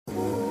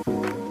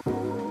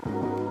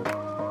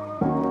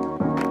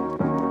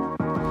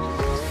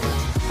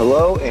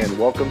Hello, and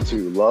welcome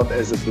to Love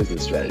as a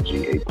Business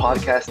Strategy, a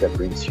podcast that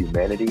brings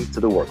humanity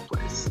to the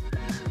workplace.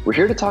 We're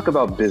here to talk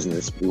about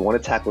business. We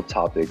want to tackle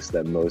topics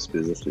that most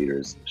business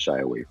leaders shy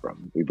away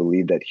from. We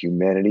believe that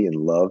humanity and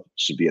love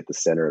should be at the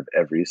center of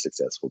every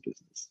successful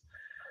business.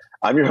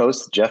 I'm your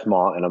host, Jeff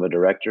Ma, and I'm a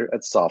director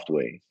at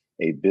Softway,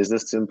 a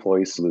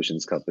business-to-employee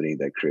solutions company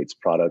that creates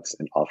products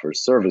and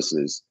offers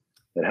services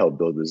that help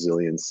build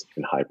resilience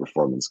and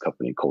high-performance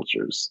company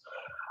cultures.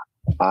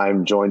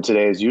 I'm joined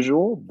today, as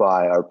usual,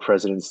 by our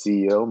President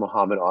and CEO,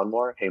 Mohammed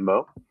Anwar. Hey,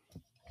 Mo.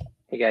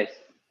 Hey, guys.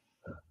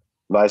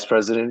 Vice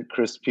President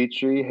Chris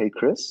Petrie. Hey,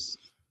 Chris.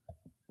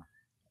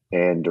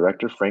 And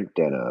Director Frank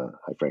Dana.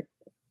 Hi, Frank.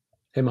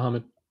 Hey,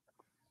 Mohammed.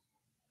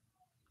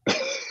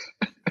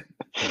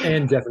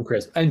 And Jeff and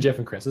Chris.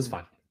 It's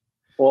fine.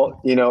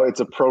 Well, it's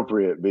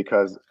appropriate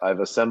because I've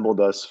assembled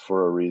us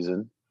for a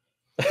reason.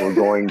 We're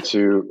going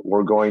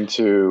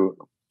to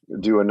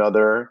do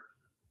another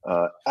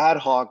ad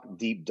hoc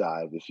deep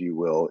dive, if you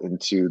will,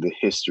 into the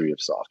history of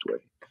Softway.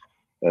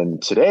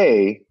 And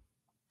today,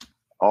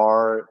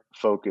 our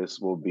focus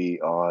will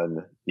be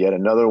on yet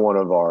another one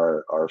of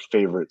our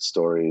favorite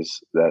stories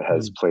that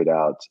has played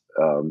out.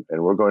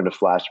 And we're going to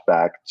flash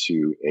back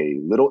to a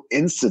little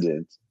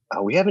incident.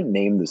 We haven't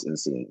named this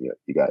incident yet,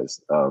 you guys.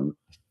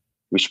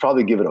 We should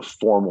probably give it a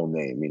formal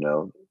name,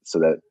 so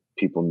that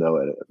people know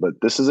it. But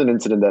this is an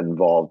incident that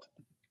involved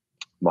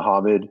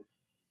Mohammed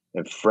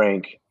and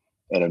Frank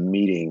and a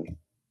meeting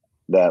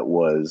that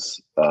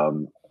was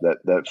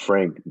that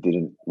Frank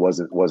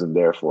wasn't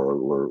there for,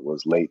 or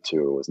was late to,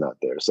 or was not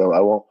there.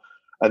 So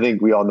I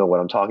think we all know what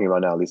I'm talking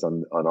about now, at least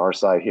on our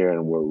side here,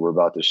 and we're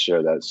about to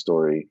share that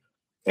story.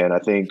 And I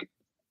think,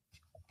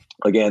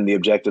 again, the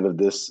objective of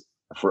this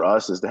for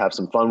us is to have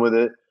some fun with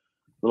it, a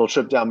little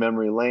trip down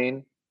memory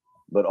lane,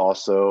 but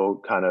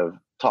also kind of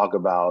talk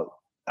about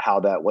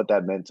what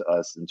that meant to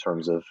us in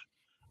terms of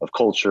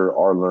culture,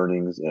 our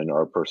learnings, and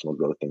our personal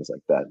growth, things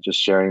like that. Just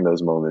sharing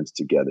those moments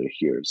together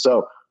here.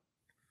 So,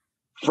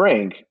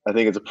 Frank, I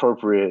think it's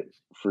appropriate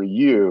for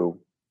you,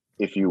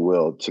 if you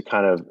will, to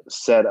kind of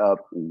set up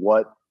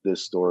what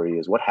this story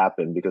is, what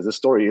happened, because this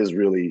story is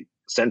really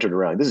centered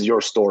around, this is your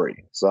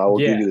story. So I will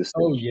give you this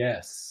stage. Oh,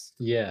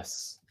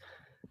 yes.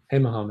 Hey,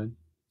 Mohammed.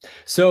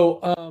 So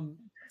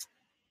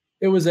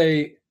it was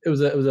a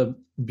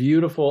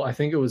beautiful, I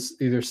think it was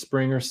either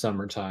spring or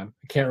summertime.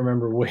 I can't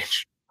remember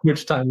which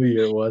time of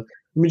year it was.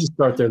 Let me just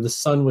start there. The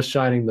sun was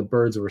shining, the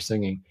birds were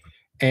singing.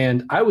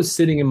 And I was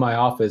sitting in my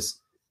office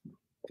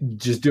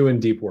just doing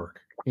deep work.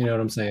 You know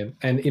what I'm saying?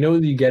 And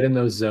you get in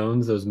those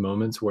zones, those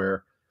moments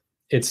where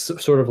it's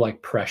sort of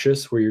like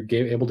precious, where you're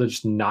able to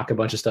just knock a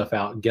bunch of stuff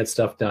out, get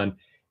stuff done,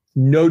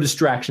 no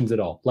distractions at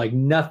all. Like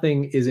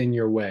nothing is in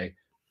your way.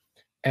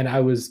 And I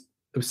was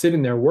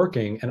sitting there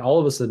working, and all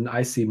of a sudden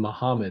I see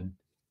Mohammed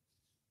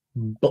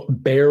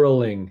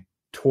barreling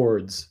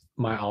towards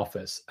my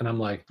office, and I'm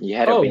like, you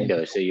had a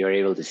window, so you're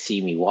able to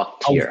see me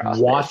walk to your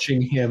office.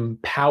 Watching him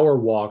power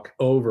walk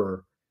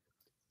over,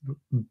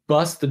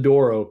 bust the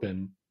door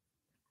open,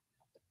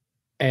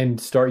 and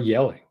start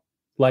yelling,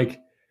 like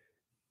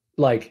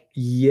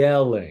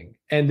yelling.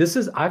 And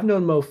I've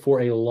known Mo for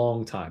a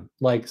long time,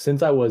 like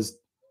since I was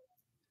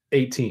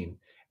 18,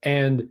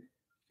 and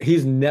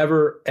he's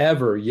never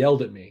ever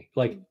yelled at me,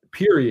 like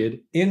period,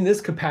 in this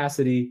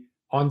capacity.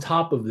 On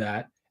top of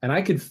that, and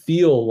I could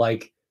feel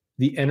like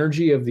the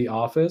energy of the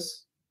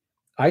office.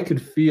 I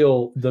could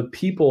feel the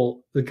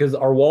people, because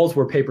our walls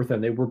were paper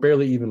thin. They were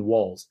barely even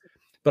walls,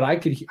 but I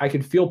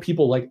could feel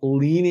people like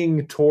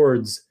leaning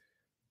towards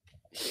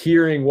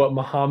hearing what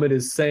Mohammed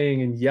is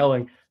saying and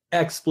yelling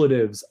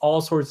expletives,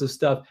 all sorts of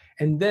stuff.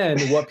 And then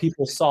what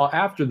people saw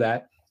after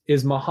that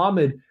is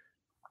Mohammed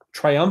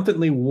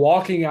triumphantly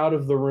walking out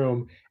of the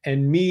room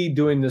and me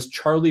doing this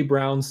Charlie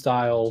Brown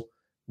style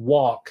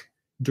walk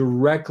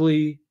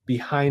directly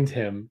behind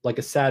him, like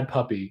a sad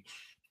puppy,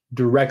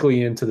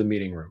 directly into the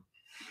meeting room.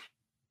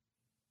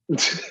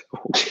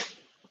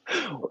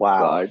 Wow.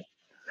 God.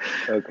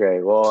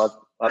 Okay.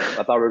 Well, I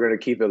thought we were going to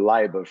keep it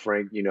light, but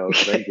Frank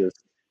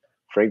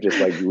just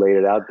like laid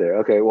it out there.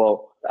 Okay.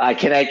 Well,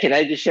 can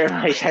I just share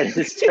my side of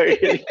the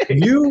story?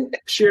 You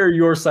share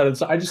your side of the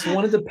story. I just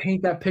wanted to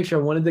paint that picture.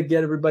 I wanted to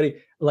get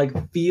everybody like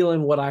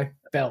feeling what I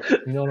felt.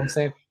 You know what I'm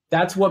saying?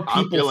 That's what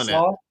people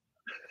saw.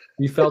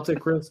 You felt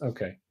it, Chris?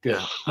 Okay, good.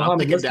 I'm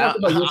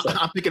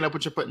picking up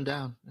what you're putting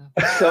down.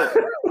 Yeah.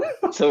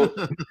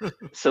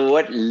 So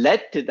what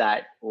led to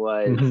that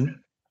was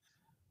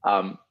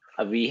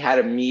we had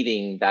a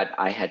meeting that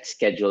I had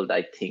scheduled,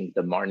 I think,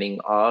 the morning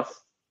of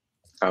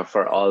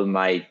for all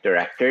my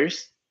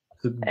directors.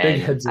 The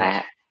big heads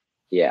up.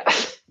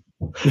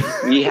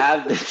 We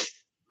have this.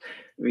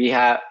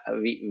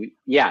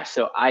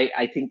 So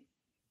I think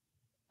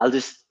I'll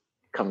just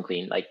come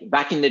clean. Like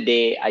back in the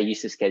day, I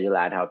used to schedule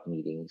ad hoc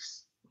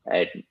meetings.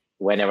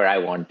 Whenever I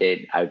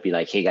wanted, I would be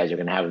like, "Hey guys, we're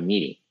gonna have a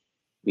meeting."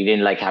 We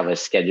didn't like have a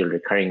scheduled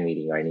recurring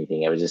meeting or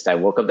anything. It was just I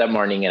woke up that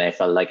morning and I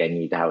felt like I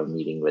needed to have a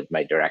meeting with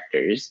my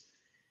directors.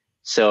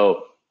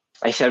 So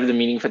I set up the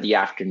meeting for the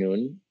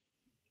afternoon,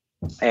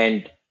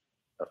 and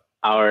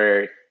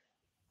our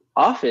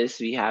office,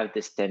 we have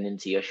this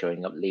tendency of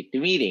showing up late to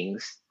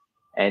meetings.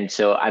 And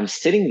so I'm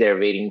sitting there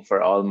waiting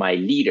for all my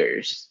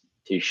leaders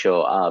to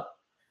show up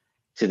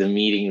to the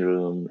meeting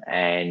room,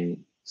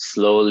 and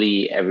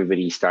slowly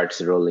everybody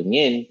starts rolling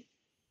in.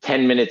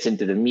 10 minutes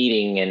into the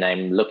meeting, and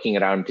I'm looking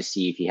around to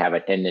see if you have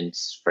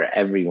attendance for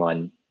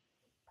everyone.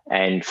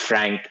 And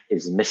Frank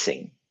is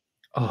missing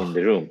in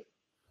the room.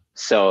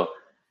 So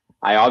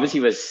I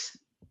obviously was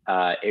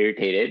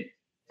irritated,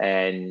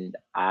 and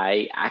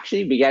I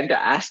actually began to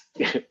ask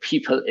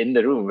people in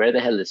the room, where the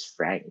hell is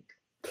Frank?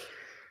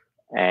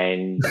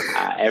 And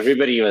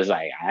everybody was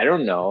like, I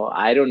don't know.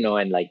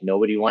 And like,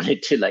 nobody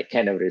wanted to like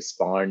kind of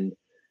respond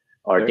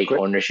or take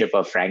ownership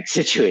of Frank's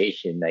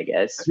situation, I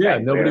guess. Yeah,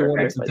 Frank, nobody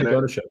wanted to take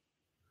ownership.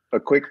 A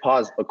quick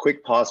pause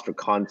for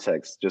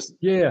context. Just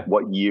yeah.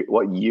 What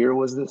year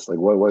was this? Like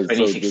what was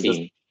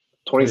 2016.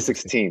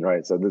 2016,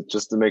 right? So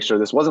just to make sure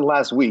this wasn't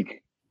last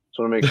week. Just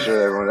want to make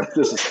sure everyone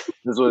this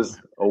was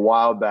a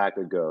while back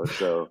ago.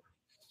 So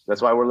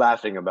that's why we're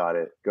laughing about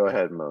it. Go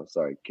ahead, Mo.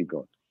 Sorry, keep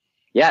going.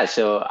 Yeah,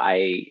 so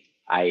I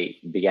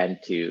began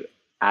to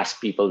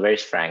ask people,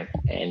 where's Frank?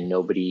 And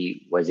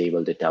nobody was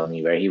able to tell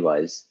me where he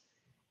was.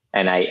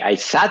 And I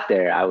sat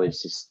there, I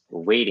was just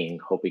waiting,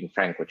 hoping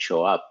Frank would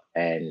show up.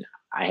 And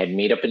I had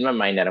made up in my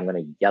mind that I'm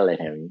going to yell at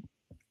him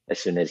as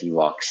soon as he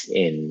walks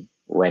in,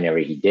 whenever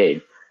he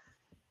did.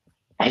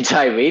 And so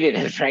I waited,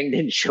 and Frank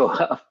didn't show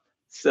up.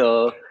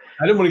 So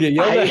I didn't want to get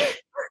yelled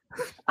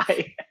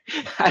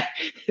at.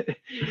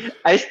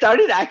 I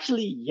started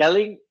actually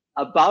yelling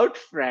about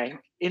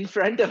Frank in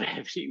front of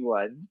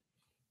everyone.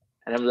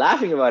 And I'm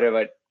laughing about it,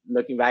 but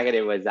looking back at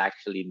it, was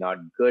actually not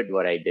good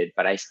what I did.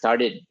 But I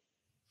started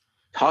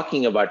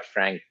talking about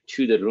Frank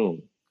to the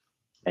room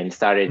and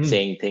started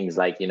saying things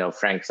like,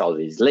 Frank's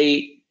always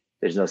late.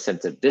 There's no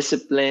sense of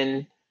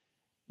discipline.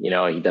 He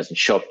doesn't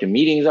show up to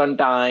meetings on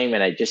time.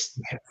 And I just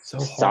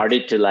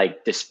started to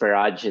like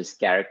disparage his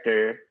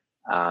character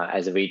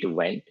as a way to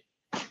vent.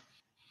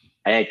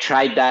 And I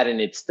tried that,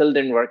 and it still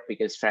didn't work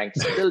because Frank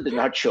still did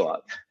not show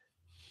up.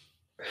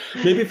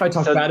 Maybe if I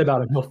talk bad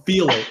about him, he'll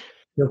feel it.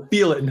 He'll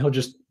feel it, and he'll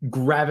just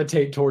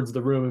gravitate towards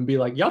the room and be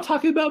like, y'all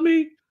talking about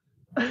me?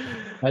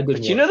 But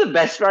the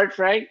best part,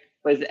 Frank,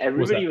 was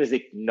everybody was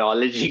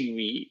acknowledging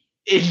me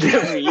in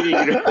the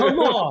meeting room. Come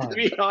on. To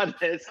be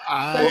honest.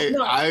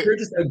 I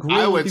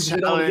would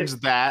challenge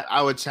that.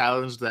 I would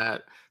challenge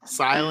that.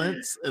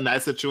 Silence in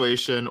that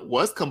situation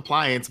was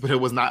compliance, but it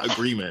was not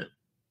agreement.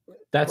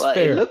 That's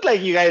fair. It looked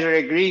like you guys were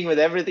agreeing with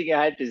everything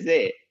I had to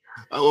say.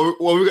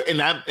 Well, in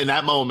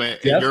that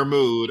moment, in your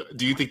mood,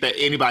 do you think that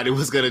anybody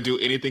was going to do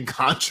anything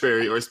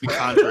contrary or speak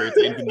contrary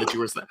to anything that you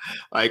were saying?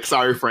 Like,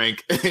 sorry,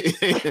 Frank,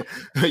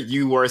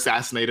 you were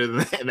assassinated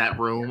in that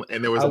room,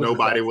 and there was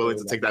nobody willing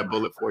to take that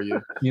bullet for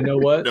you. You know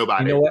what?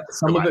 Nobody. You know what?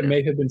 Some of it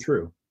may have been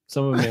true.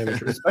 Some of it may have been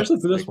true, especially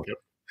for this one.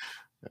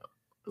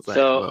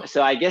 So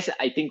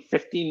I think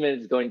 15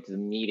 minutes going to the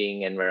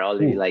meeting, and we're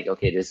already like,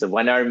 okay, this is a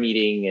 1 hour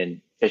meeting,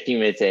 and 15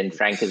 minutes in,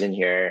 Frank isn't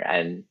here,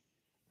 and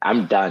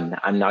I'm done.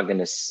 I'm not going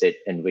to sit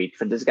and wait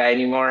for this guy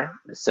anymore.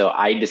 So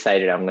I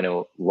decided I'm going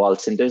to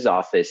waltz into his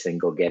office and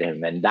go get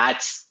him. And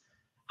that's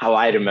how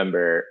I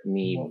remember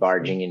me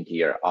barging into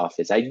your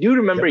office. I do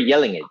remember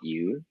yelling at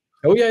you.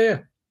 Oh, yeah.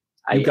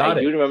 I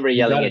do remember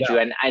yelling at you.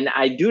 And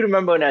I do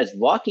remember when I was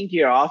walking to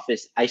your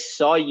office, I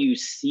saw you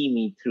see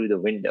me through the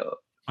window.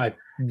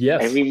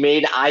 Yes. And we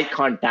made eye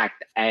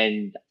contact.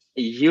 And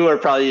you were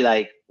probably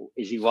like,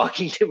 is he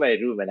walking to my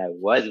room? And I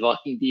was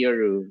walking to your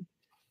room.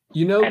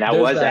 And I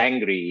was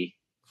angry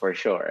for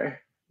sure.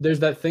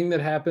 There's that thing that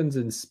happens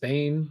in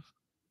Spain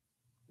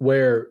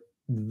where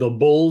the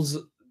bulls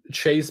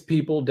chase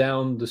people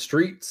down the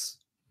streets.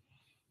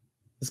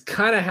 It's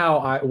kind of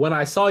how when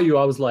I saw you,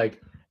 I was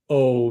like,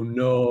 oh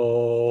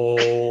no.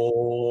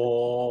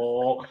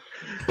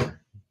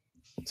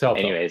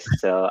 Anyways,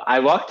 so I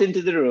walked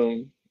into the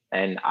room,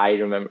 and I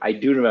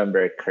do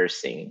remember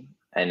cursing,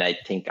 and I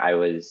think I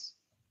was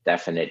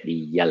definitely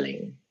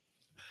yelling.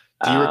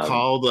 Do you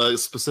recall the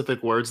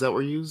specific words that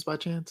were used by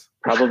chance?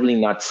 Probably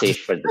not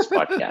safe for this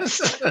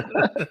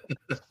podcast.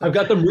 I've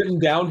got them written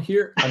down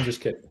here. I'm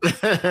just kidding.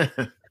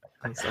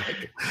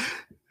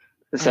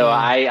 So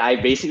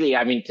I basically,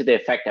 to the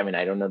effect,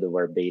 I don't know the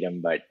verbatim,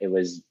 but it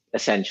was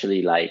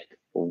essentially like,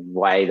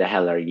 why the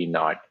hell are you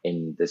not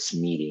in this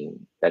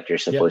meeting that you're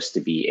supposed to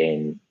be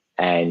in?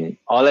 And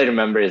all I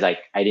remember is like,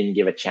 I didn't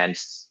give a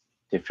chance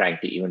to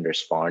Frank to even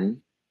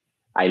respond.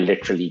 I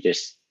literally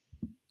just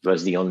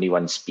was the only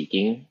one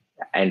speaking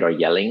and or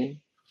yelling.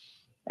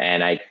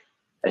 And I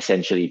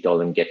essentially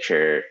told him, get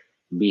your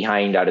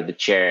behind out of the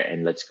chair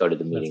and let's go to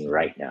the meeting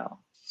right now.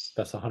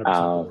 That's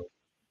 100%.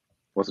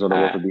 What's another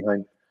word for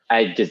behind?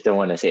 I just don't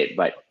want to say it,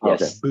 but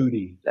yes. Okay.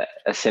 Booty.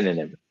 A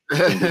synonym. You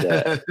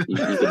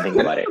can think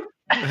about it.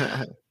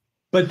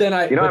 But then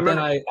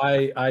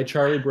I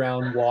Charlie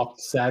Brown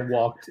walked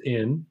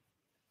in,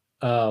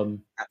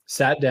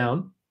 sat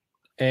down,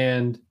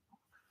 and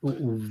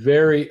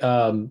very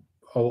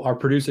our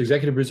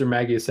executive producer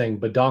Maggie is saying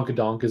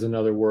badonkadonk is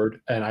another word,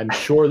 and I'm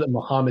sure that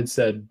Muhammad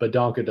said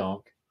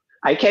badonkadonk.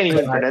 I can't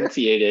even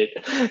pronunciate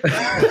it.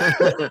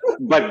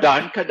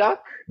 Badankadak?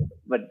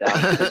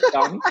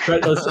 Badankadak?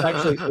 Right,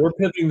 we're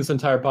pivoting this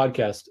entire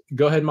podcast.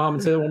 Go ahead, Mom,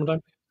 and say that one more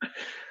time.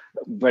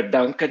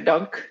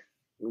 Badankadak?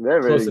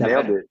 There, you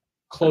nailed it.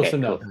 Close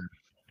enough. Cool.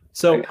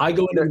 So I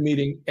go into the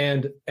meeting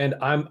and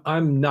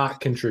I'm not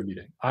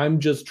contributing. I'm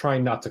just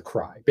trying not to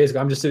cry. Basically,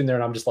 I'm just sitting there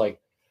and I'm just like,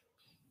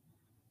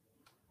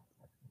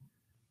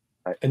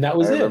 and that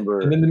was it.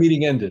 And then the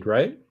meeting ended,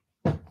 right?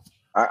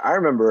 I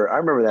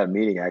remember that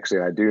meeting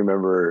actually. I do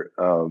remember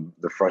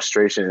the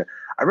frustration.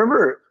 I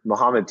remember,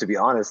 Mohammed, to be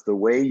honest, the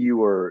way you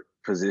were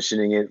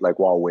positioning it, like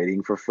while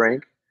waiting for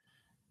Frank,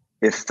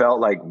 it felt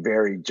like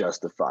very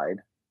justified.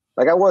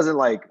 Like I wasn't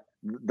like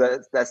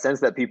that sense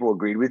that people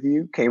agreed with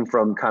you came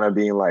from kind of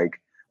being like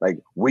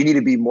we need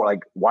to be more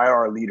like, why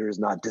are our leaders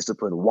not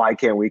disciplined? Why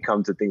can't we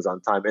come to things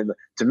on time? And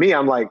to me,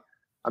 I'm like,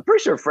 I'm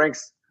pretty sure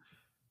Frank's.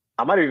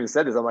 I might have even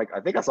said this. I'm like, I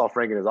think I saw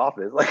Frank in his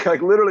office. Like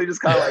literally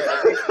just kind of like,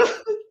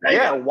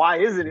 yeah, why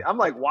isn't he? I'm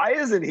like, why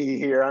isn't he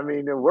here? I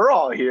mean, we're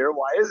all here.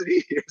 Why isn't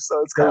he here?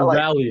 So it's kind of like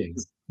rallying.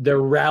 They're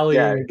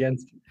rallying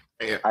against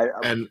you.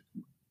 And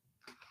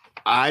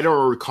I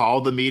don't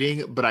recall the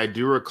meeting, but I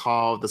do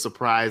recall the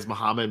surprise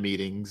Mohammed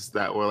meetings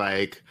that were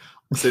like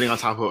sitting on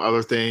top of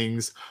other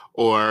things,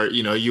 or,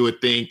 you know, you would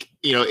think,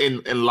 you know,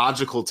 in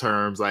logical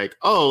terms, like,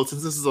 oh,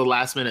 since this is a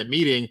last minute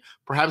meeting,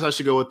 perhaps I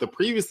should go with the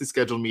previously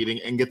scheduled meeting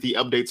and get the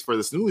updates for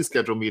this newly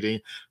scheduled meeting.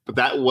 But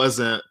that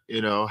wasn't,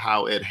 you know,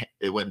 how it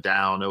went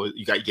down.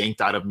 You got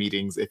yanked out of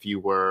meetings if you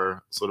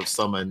were sort of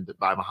summoned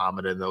by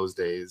Mohammed in those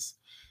days.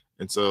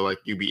 And so, like,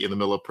 you'd be in the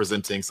middle of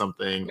presenting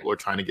something or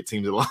trying to get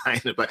teams in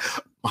line, but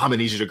Mohammed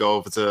needs you to go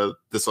over to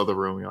this other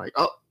room. You're like,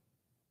 oh,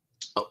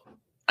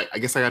 I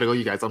guess I gotta go,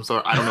 you guys. I'm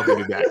sorry. I don't know if I'm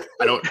gonna be back.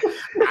 I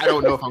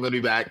don't know if I'm gonna be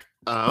back.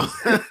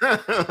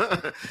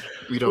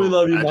 We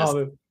love you,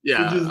 Mohammed.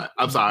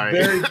 I'm sorry.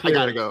 I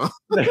gotta go.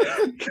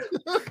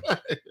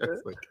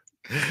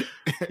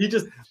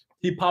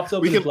 He pops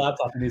up his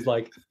laptop and he's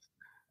like,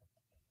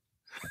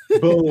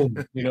 boom.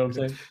 You know what I'm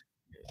saying?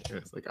 Yeah,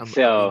 it's like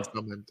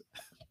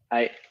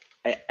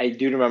I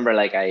do remember,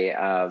 like,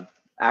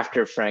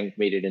 after Frank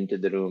made it into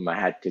the room, I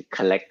had to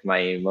collect my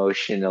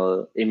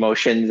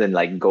emotions and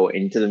like go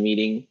into the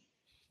meeting,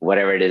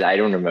 whatever it is. I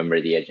don't remember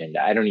the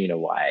agenda. I don't even know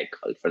why I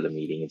called for the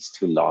meeting. It's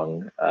too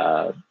long.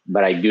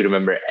 But I do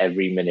remember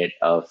every minute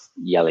of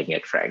yelling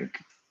at Frank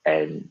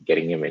and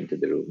getting him into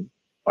the room,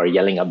 or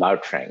yelling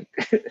about Frank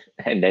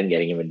and then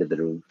getting him into the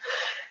room.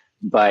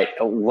 But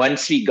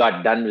once we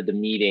got done with the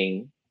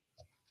meeting,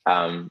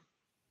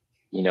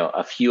 you know,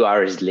 a few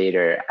hours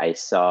later, I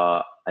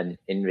saw an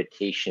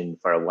invitation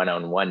for a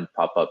one-on-one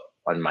pop up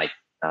on my,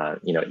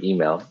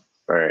 email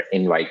for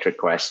invite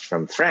request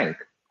from Frank.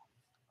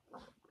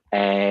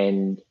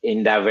 And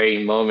in that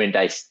very moment,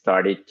 I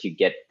started to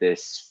get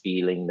this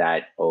feeling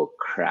that, oh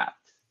crap,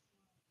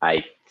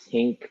 I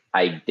think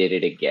I did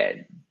it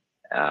again.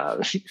 I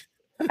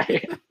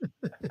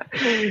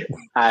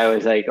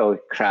was like, oh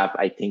crap,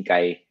 I think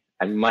I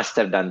must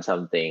have done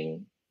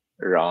something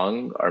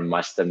wrong or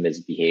must have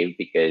misbehaved,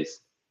 because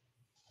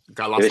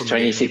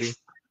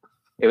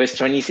it was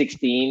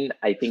 2016.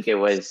 I think it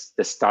was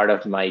the start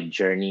of my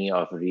journey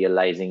of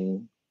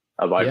realizing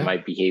about my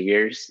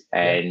behaviors.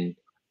 And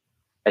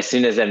as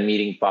soon as that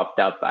meeting popped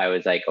up, I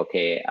was like,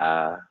 okay,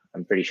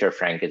 I'm pretty sure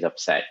Frank is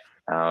upset.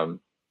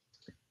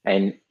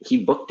 And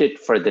he booked it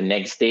for the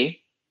next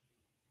day.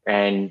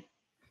 And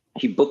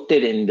he booked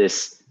it in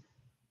this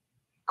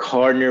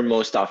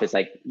cornermost office,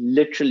 like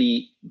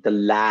literally the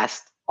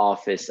last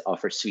office of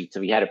our suite. So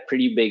we had a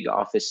pretty big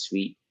office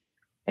suite,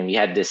 and we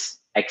had this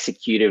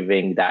executive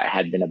wing that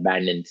had been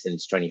abandoned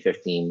since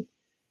 2015.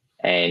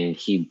 And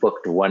he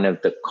booked one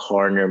of the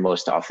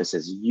cornermost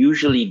offices.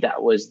 Usually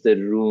that was the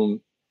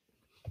room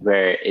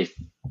where if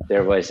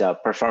there was a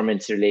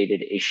performance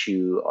related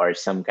issue or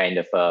some kind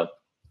of a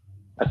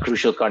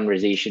crucial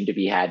conversation to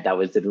be had, that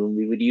was the room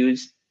we would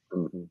use.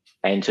 Mm-hmm.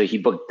 And so he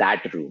booked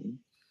that room.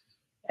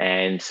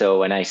 And so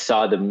when I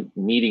saw the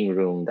meeting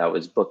room that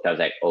was booked, I was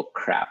like, oh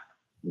crap,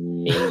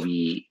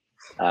 maybe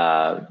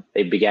I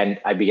began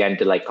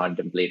to like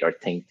contemplate or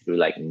think through,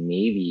 like,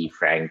 maybe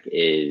Frank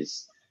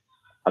is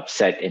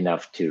upset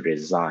enough to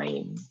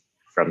resign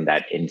from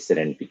that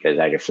incident, because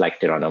I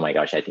reflected on, oh my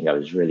gosh, I think I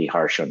was really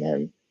harsh on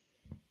him.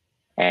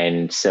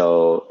 And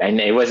so, and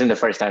it wasn't the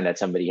first time that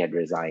somebody had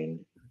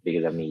resigned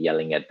because of me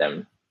yelling at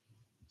them.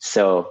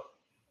 So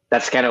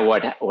that's kind of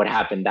what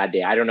happened that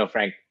day. I don't know,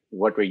 Frank,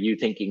 what were you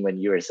thinking when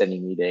you were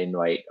sending me the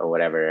invite or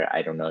whatever?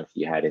 I don't know if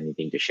you had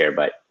anything to share,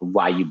 but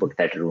why you booked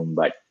that room,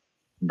 but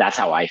that's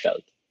how I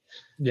felt.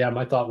 Yeah,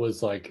 my thought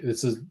was like,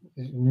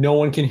 no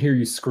one can hear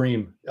you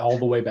scream all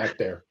the way back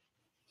there.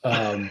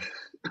 And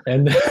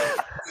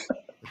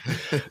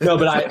no,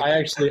 but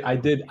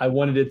I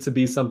wanted it to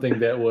be something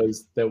that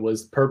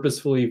was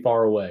purposefully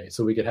far away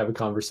so we could have a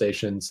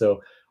conversation.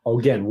 So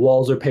again,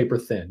 walls are paper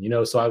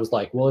thin, so I was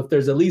like, well, if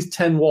there's at least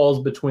 10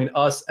 walls between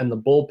us and the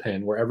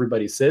bullpen where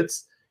everybody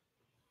sits,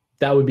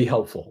 that would be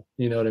helpful.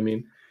 You know what I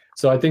mean?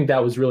 So I think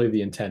that was really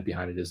the intent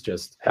behind it, is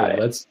just, hey,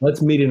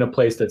 let's meet in a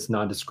place that's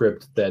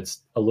nondescript,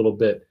 that's a little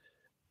bit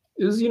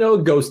is, a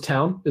ghost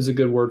town is a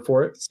good word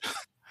for it.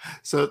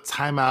 So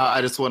time out.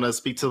 I just want to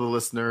speak to the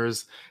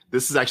listeners.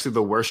 This is actually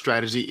the worst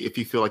strategy if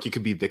you feel like you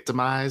could be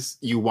victimized.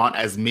 You want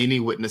as many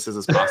witnesses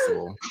as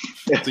possible.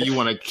 So you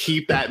want to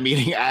keep that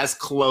meeting as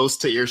close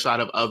to earshot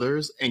of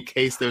others in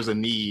case there's a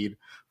need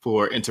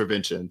for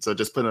intervention. So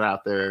just put it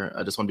out there.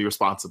 I just want to be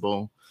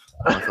responsible.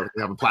 I feel like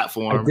we have a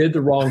platform. I did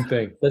the wrong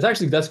thing.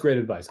 That's great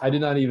advice. I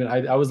did not even,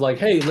 I was like,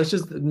 hey, let's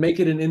just make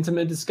it an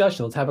intimate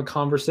discussion. Let's have a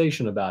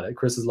conversation about it.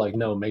 Chris is like,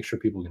 no, make sure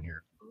people can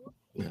hear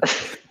it. Yeah.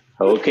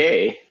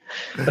 Okay.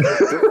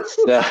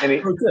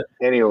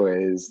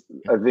 Anyways,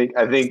 I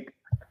think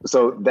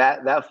so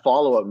that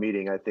follow-up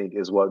meeting, I think,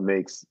 is what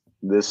makes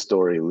this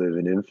story live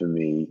in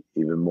infamy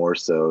even more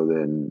so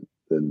than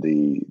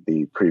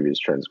the previous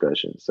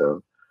transgression.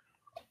 So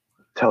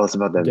tell us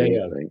about that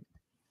meeting, Frank.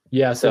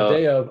 Yeah, so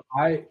day of,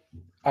 I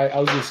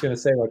was just gonna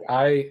say, like,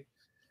 I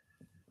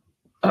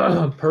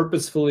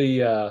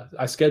purposefully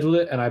I scheduled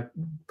it and I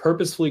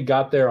purposefully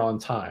got there on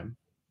time,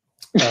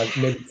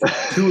 maybe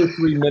 2 or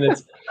 3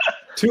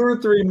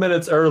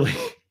 minutes early.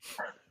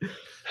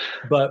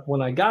 But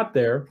when I got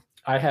there,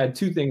 I had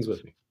two things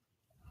with me.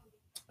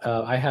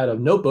 I had a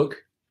notebook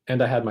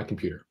and I had my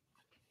computer.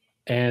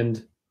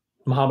 And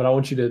Muhammad, I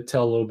want you to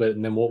tell a little bit,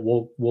 and then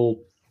we'll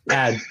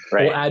add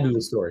we'll add to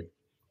the story.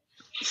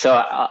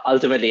 So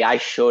ultimately, I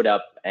showed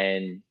up,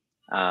 and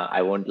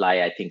I won't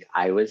lie, I think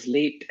I was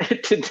late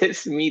to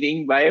this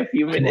meeting by a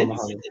few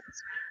minutes.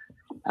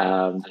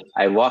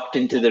 I walked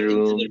into the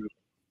room,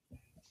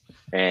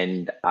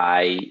 and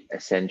I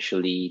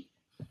essentially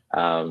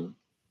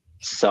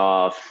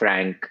saw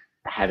Frank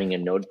having a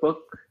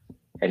notebook,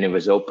 and it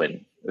was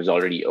open. It was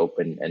already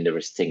open, and there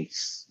was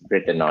things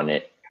written on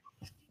it.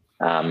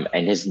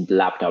 And his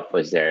laptop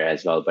was there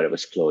as well, but it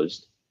was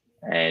closed.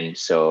 And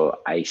so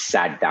I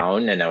sat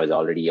down, and I was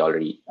already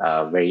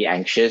very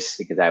anxious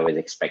because I was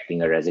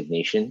expecting a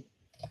resignation.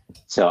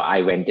 So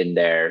I went in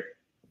there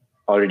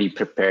already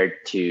prepared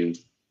to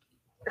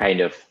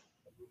kind of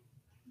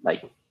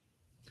like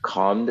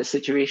calm the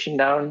situation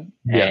down.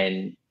 Yeah.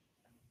 And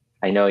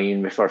I know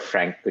even before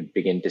Frank could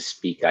begin to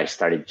speak, I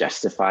started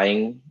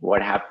justifying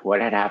what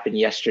had happened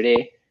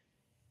yesterday.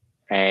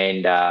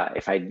 And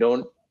if I'm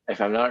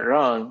not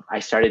wrong, I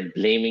started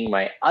blaming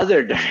my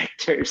other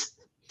directors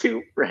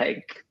to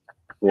Frank.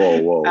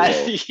 Whoa.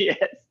 Yes.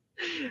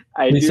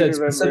 He said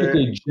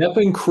specifically Jeff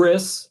and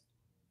Chris.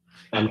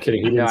 I'm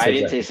kidding. No, I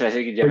didn't say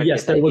specifically Jeff. But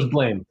yes, there was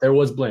blame. There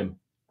was blame.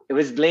 It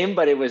was blame,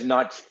 but it was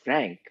not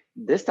Frank.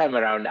 This time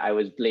around, I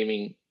was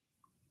blaming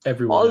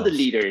everyone else. The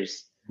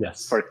leaders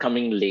for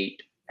coming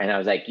late. And I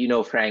was like,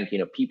 Frank,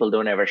 people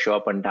don't ever show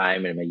up on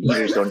time, and my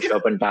leaders don't show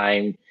up on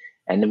time.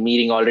 And the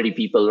meeting already,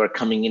 people were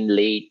coming in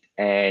late,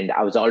 and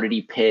I was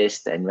already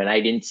pissed. And when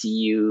I didn't see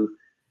you,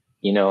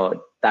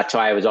 that's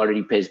why I was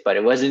already pissed. But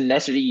it wasn't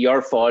necessarily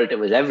your fault. It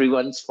was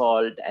everyone's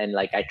fault. And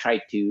like, I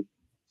tried to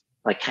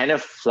kind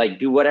of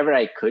do whatever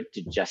I could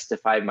to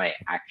justify my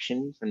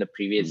actions from the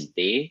previous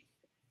day.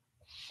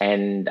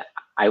 And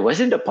I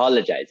wasn't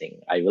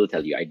apologizing. I will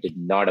tell you, I did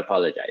not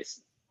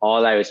apologize.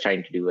 All I was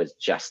trying to do was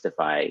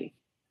justify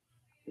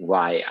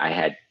why I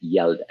had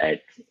yelled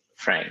at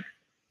Frank.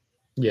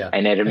 Yeah.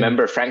 And I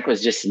remember Frank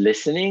was just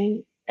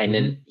listening, and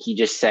then he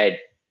just said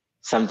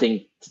something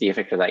to the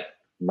effect of like,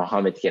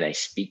 Muhammad, can I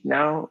speak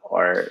now?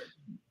 Or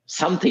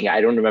something. I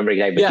don't remember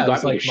exactly, but he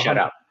got me to shut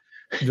up.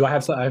 I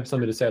have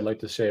something to say. I'd like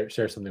to share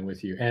something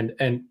with you.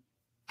 And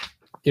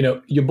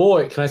your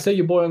boy, can I say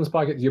your boy on this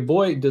podcast? Your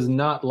boy does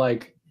not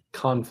like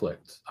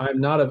conflict.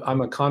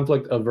 I'm a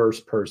conflict averse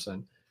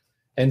person.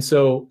 And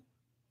so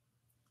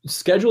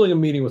scheduling a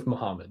meeting with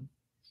Muhammad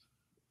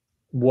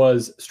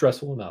was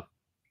stressful enough.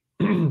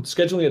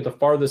 Scheduling at the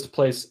farthest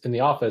place in the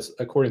office,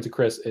 according to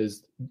Chris,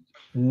 is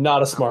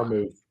not a smart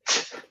move.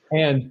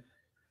 And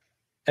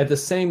at the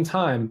same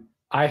time,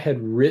 I had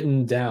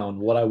written down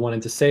what I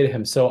wanted to say to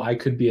him so I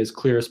could be as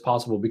clear as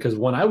possible, because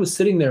when I was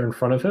sitting there in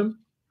front of him,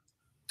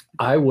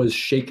 I was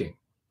shaking,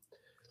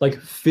 like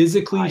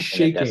physically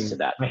shaking.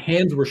 My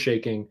hands were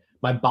shaking.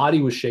 My body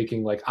was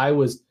shaking. Like I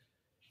was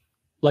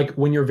like,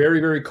 when you're very,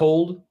 very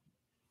cold,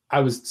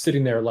 I was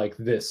sitting there like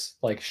this,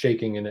 like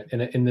shaking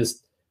in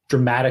this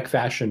dramatic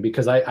fashion,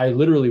 because I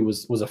literally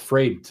was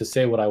afraid to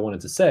say what I wanted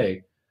to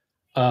say.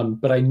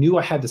 But I knew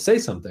I had to say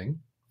something.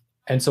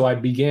 And so I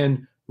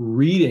began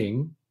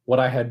reading what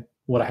I had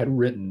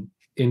written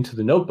into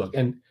the notebook.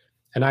 And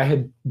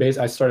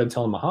I started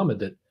telling Muhammad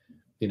that,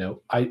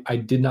 I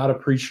did not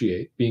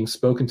appreciate being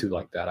spoken to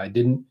like that.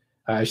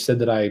 I said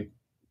that I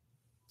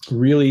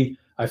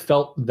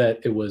felt that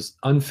it was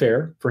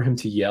unfair for him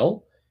to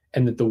yell,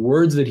 and that the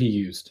words that he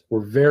used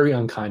were very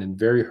unkind and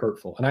very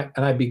hurtful.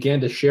 And I began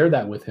to share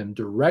that with him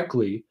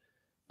directly,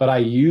 but I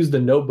used the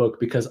notebook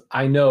because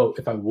I know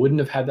if I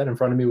wouldn't have had that in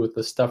front of me with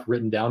the stuff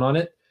written down on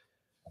it,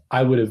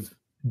 I would have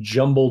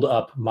jumbled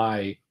up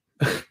my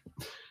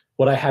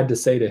what I had to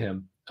say to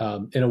him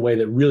in a way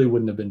that really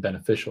wouldn't have been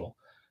beneficial.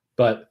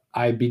 But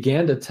I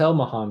began to tell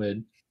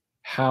Muhammad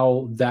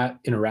how that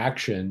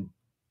interaction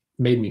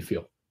made me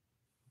feel.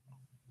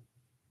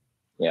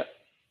 Yeah.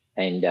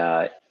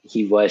 And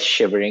he was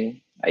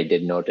shivering. I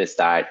did notice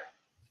that,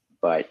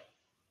 but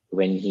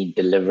when he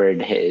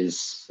delivered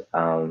his,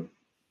 how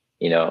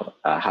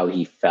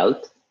he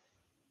felt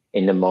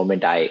in the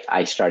moment,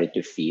 I started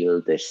to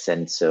feel this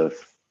sense of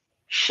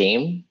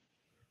shame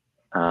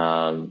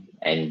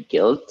and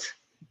guilt.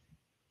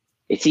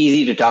 It's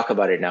easy to talk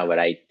about it now, but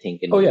I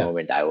think in the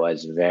moment I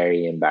was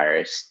very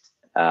embarrassed.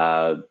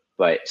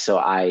 But so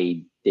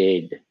I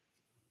did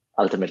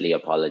ultimately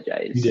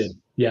apologize. You did.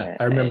 Yeah.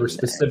 I remember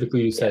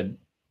specifically you said,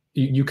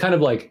 you kind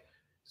of like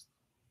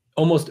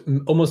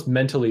almost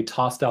mentally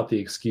tossed out the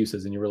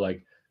excuses and you were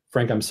like,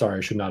 Frank, I'm sorry,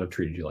 I should not have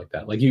treated you like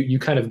that. Like you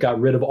kind of got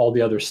rid of all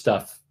the other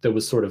stuff that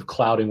was sort of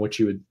clouding what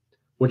you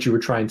were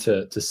trying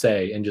to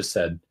say, and just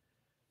said,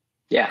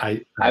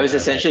 I was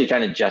essentially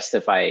trying to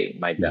justify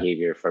my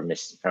behavior from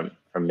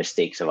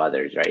mistakes of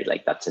others, right?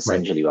 Like that's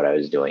essentially what I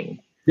was doing.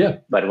 Yeah.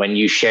 But when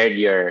you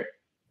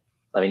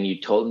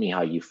you told me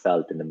how you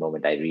felt in the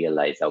moment, I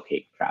realized,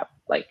 okay, crap,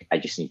 like I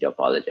just need to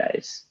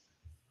apologize.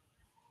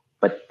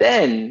 But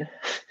then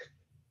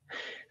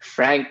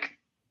Frank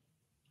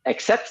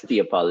accepts the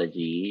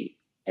apology,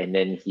 and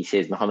then he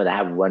says, Mohammed, I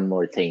have one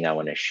more thing I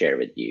want to share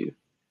with you.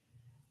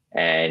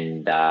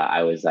 And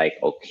I was like,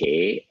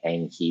 okay.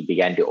 And he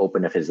began to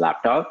open up his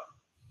laptop,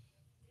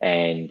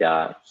 and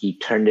he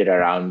turned it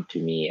around to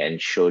me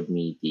and showed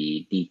me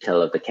the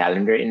detail of the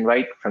calendar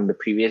invite from the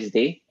previous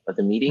day of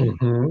the meeting.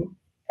 Mm-hmm.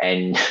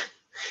 And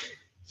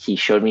he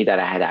showed me that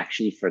I had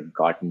actually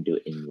forgotten to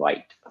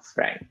invite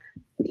Frank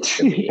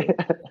to the meeting.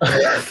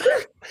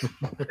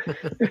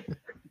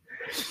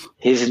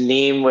 His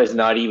name was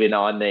not even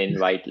on the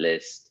invite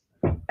list.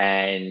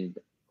 And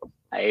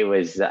I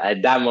was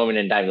at that moment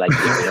in time, like, you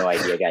have no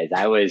idea, guys.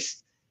 I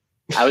was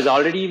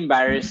already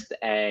embarrassed,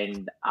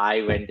 and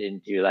I went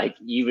into like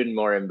even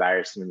more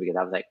embarrassment because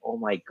I was like, oh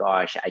my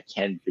gosh, I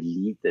can't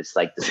believe this.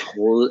 Like this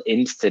whole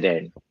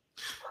incident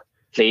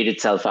played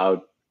itself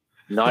out,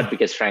 not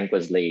because Frank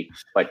was late,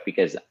 but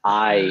because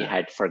I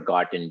had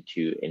forgotten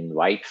to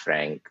invite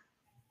Frank,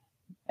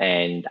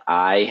 and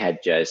I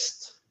had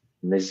just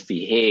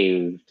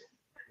misbehaved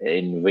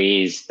in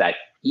ways that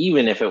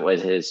even if it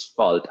was his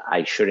fault,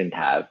 I shouldn't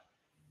have.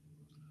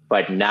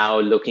 But now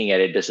looking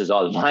at it, this is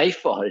all my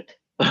fault,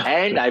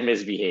 and I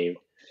misbehaved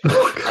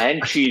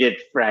and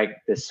treated Frank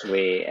this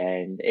way.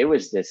 And it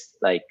was just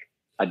like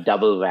a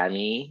double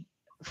whammy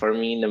for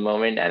me in the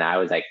moment. And I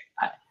was like,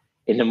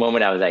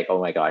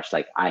 oh my gosh,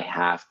 like I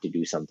have to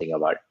do something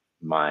about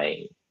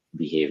my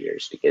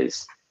behaviors,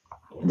 because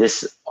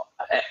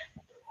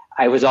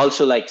I was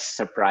also like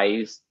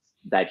surprised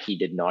that he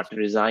did not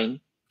resign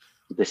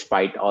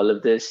despite all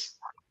of this.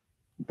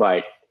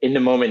 But in the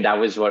moment, that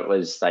was what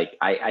was like,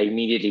 I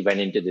immediately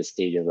went into this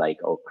stage of like,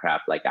 oh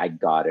crap, like I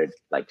gotta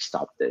like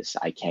stop this.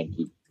 I can't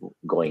keep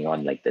going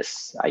on like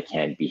this. I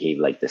can't behave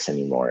like this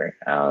anymore.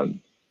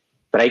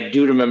 But I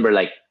do remember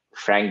like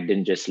Frank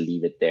didn't just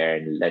leave it there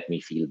and let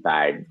me feel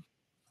bad.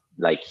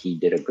 Like he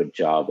did a good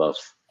job of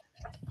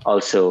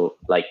also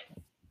like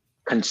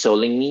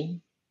consoling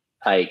me.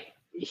 Like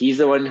he's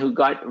the one who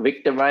got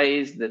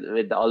victimized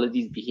with all of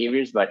these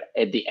behaviors, but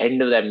at the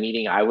end of that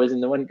meeting, I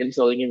wasn't the one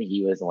consoling him.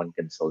 He was the one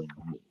consoling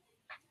me,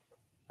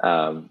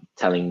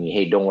 telling me,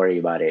 hey, don't worry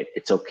about it.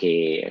 It's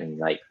okay. And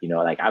like,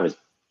 like I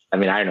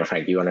don't know,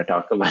 Frank, do you want to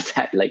talk about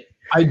that? Like,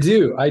 I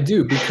do,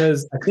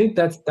 because I think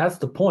that's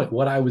the point.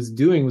 What I was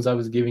doing was I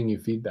was giving you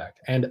feedback,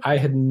 and I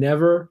had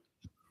never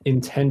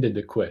intended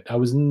to quit. I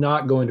was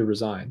not going to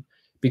resign,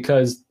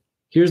 because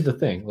here's the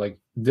thing, like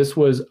this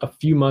was a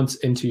few months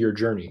into your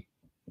journey,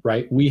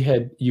 right?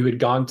 You had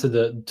gone to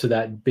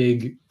that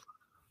big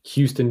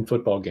Houston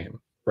football game,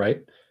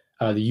 right?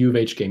 The U of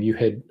H game.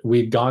 We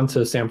had gone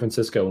to San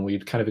Francisco, and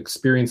we'd kind of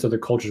experienced other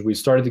cultures. We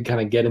started to kind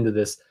of get into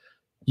this.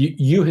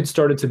 You had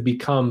started to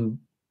become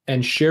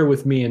and share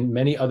with me and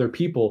many other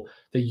people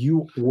that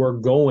you were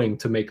going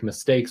to make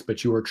mistakes,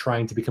 but you were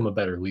trying to become a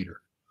better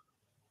leader.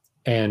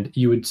 And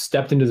you had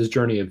stepped into this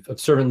journey of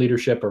servant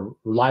leadership or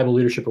reliable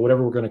leadership or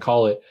whatever we're going to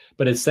call it.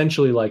 But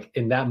essentially, like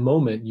in that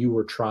moment, you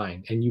were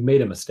trying and you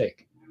made a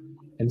mistake.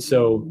 And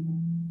so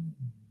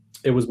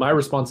it was my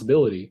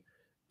responsibility,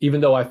 even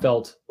though I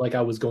felt like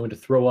I was going to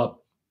throw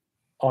up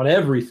on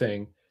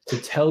everything, to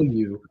tell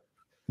you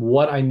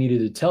what I needed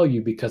to tell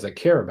you, because I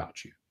care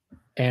about you.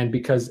 And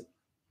because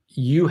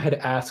you had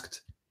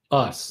asked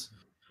us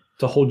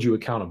to hold you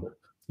accountable.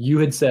 You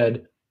had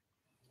said,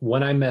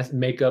 when I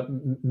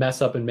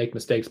mess up and make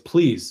mistakes,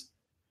 please,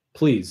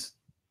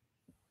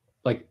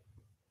 like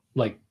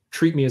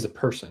treat me as a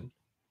person.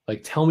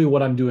 Like tell me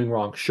what I'm doing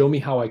wrong. Show me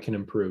how I can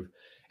improve.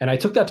 And I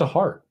took that to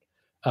heart.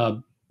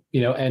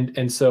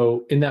 And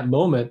so in that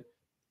moment,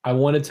 I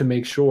wanted to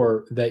make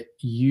sure that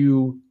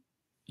you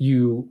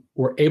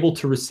were able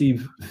to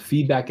receive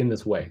feedback in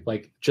this way,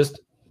 like just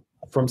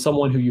from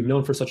someone who you've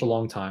known for such a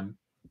long time.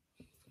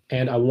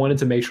 And I wanted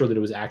to make sure that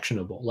it was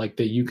actionable, like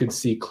that you could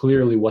see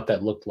clearly what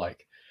that looked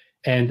like.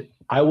 And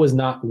I was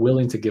not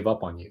willing to give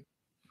up on you.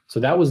 So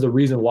that was the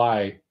reason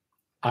why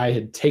I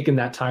had taken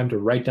that time to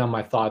write down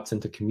my thoughts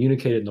and to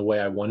communicate it in the way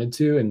I wanted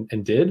to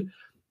and did,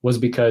 was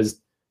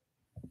because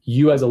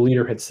you as a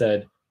leader had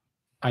said,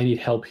 I need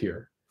help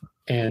here.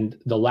 And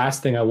the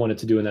last thing I wanted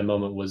to do in that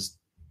moment was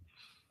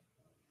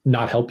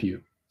not help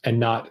you and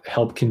not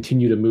help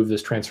continue to move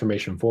this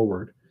transformation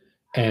forward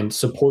and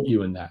support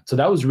you in that. So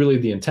that was really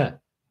the intent.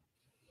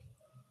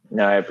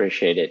 No, I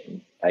appreciate it.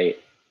 That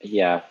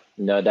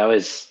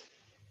was,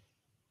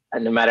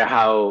 no matter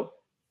how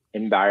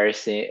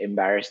embarrassed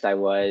I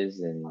was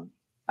and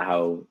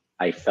how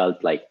I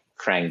felt like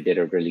Frank did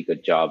a really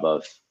good job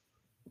of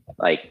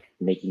like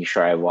making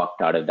sure I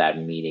walked out of that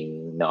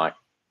meeting not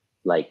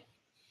like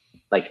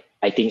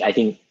I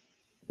think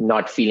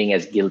not feeling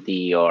as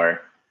guilty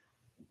or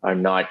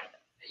not,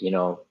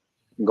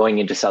 going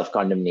into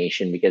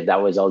self-condemnation, because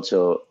that was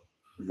also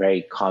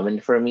very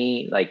common for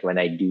me. Like when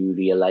I do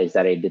realize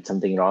that I did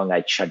something wrong,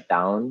 I'd shut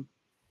down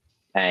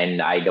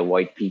and I'd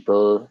avoid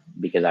people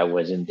because I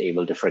wasn't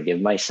able to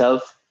forgive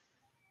myself.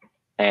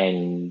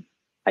 And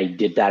I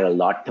did that a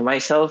lot to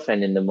myself.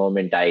 And in the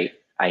moment, I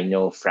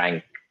know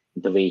Frank,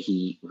 the way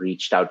he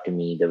reached out to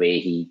me, the way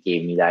he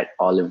gave me that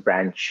olive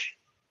branch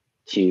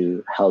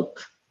to help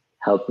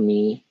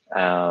me.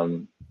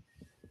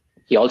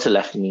 He also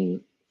left me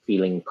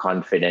feeling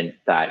confident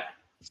that,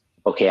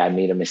 okay, I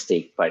made a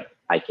mistake, but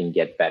I can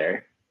get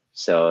better.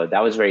 So that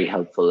was very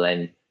helpful.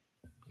 And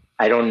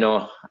I don't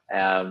know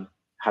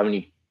how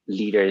many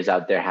leaders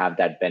out there have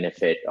that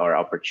benefit or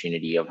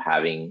opportunity of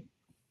having,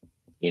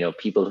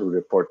 people who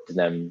report to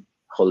them,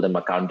 hold them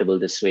accountable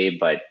this way.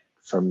 But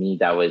for me,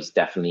 that was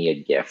definitely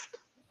a gift.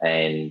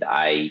 And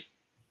I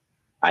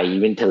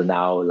even till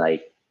now,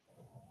 like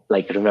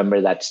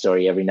remember that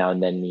story. Every now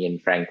and then me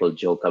and Frank will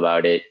joke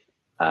about it.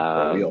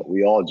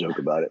 We all joke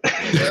about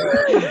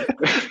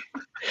it.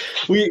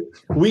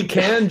 we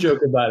can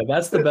joke about it.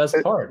 That's the best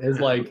part. Is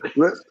like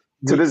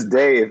to this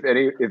day,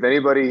 if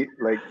anybody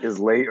like is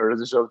late or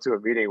doesn't show up to a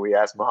meeting, we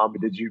ask Muhammad,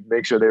 "Did you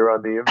make sure they were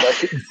on the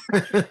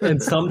invite?"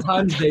 And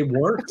sometimes they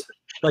weren't.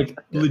 Like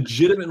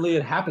legitimately,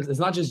 it happens. It's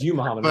not just you,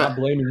 Muhammad. I'm not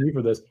blaming you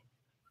for this.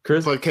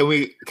 Chris, but can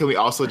we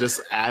also just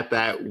add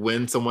that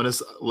when someone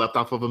is left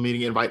off of a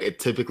meeting invite, it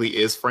typically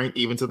is Frank,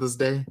 even to this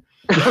day?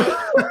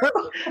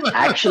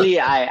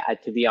 Actually, I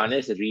to be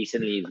honest,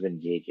 recently it's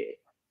been JJ.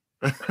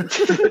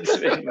 It's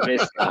been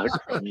missed out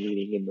from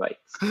meeting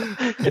invites.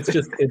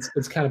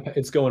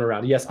 It's going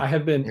around. Yes, I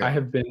have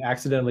been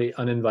accidentally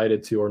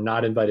uninvited to or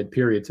not invited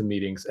period to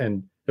meetings,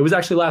 and it was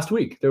actually last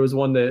week. There was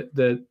one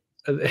that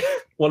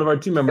one of our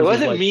team members. It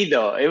wasn't me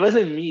though. It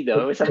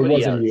wasn't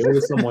somebody else. You. It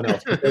was someone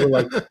else. But they were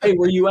like, "Hey,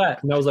 where you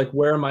at?" And I was like,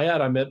 "Where am I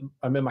at? I'm at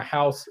my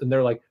house." And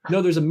they're like,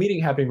 "No, there's a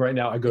meeting happening right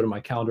now." I go to my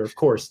calendar, of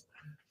course.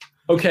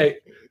 Okay,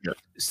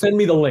 send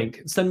me the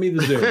link. Send me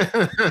the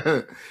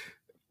Zoom.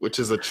 Which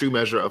is a true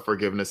measure of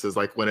forgiveness. Is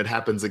like when it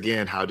happens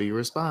again, how do you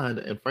respond?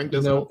 And Frank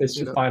doesn't. It's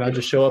just fine. I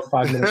just show up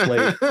 5 minutes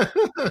late.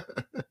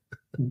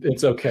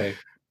 It's okay.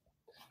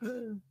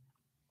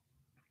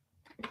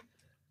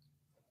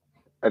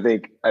 I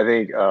think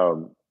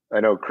I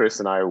know Chris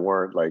and I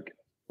weren't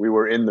we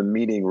were in the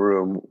meeting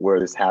room where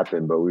this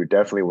happened, but we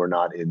definitely were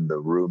not in the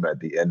room at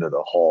the end of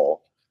the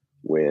hall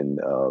when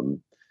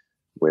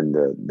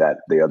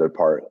the other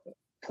part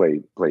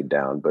played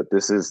down. But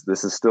this is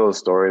still a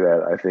story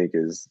that I think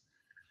is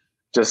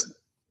just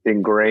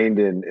ingrained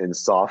in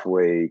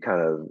Softway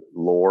kind of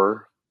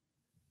lore,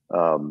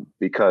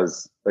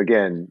 because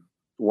again,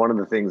 one of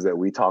the things that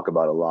we talk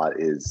about a lot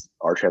is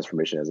our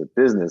transformation as a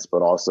business,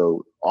 but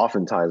also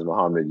oftentimes,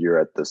 Muhammad, you're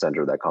at the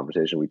center of that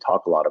conversation. We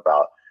talk a lot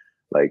about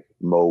like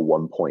Mo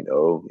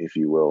 1.0, if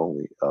you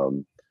will.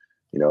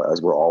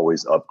 As we're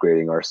always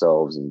upgrading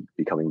ourselves and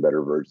becoming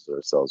better versions of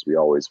ourselves, we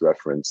always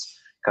reference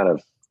kind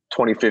of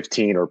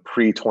 2015 or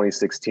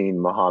pre-2016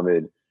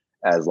 Muhammad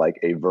as like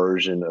a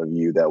version of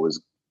you that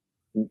was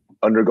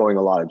undergoing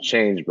a lot of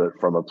change, but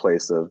from a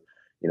place of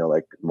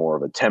like more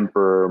of a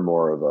temper,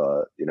 more of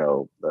a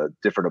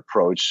different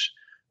approach,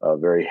 a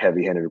very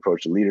heavy-handed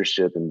approach to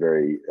leadership, and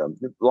very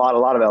a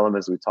lot of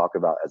elements we talk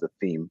about as a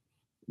theme.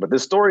 But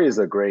this story is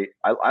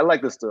I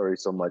like this story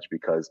so much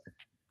because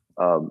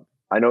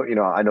I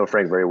know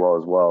Frank very well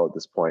as well at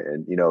this point,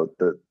 and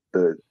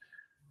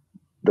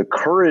the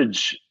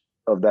courage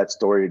of that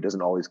story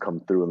doesn't always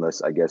come through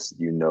unless I guess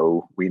we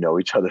know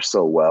each other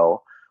so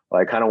well.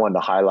 I kind of wanted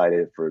to highlight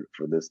it for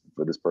this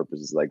purpose.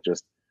 Is like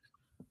just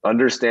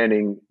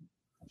understanding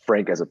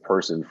Frank as a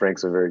person.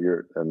 Frank's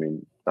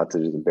not to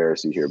just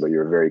embarrass you here, but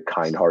you're a very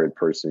kind-hearted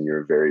person.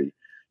 You're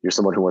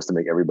someone who wants to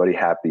make everybody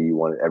happy. You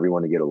want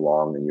everyone to get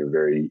along, and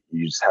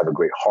you just have a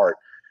great heart.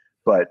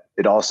 But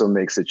it also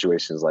makes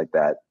situations like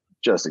that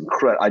just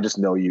incredible. I just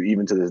know you,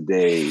 even to this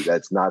day,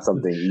 that's not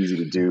something easy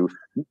to do.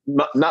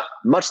 Not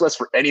much less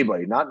for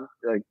anybody. Not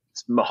like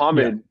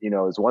Muhammad,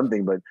 is one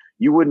thing, but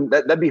you wouldn't.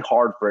 That'd be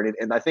hard for any.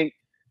 And I think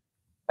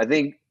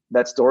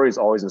that story is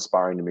always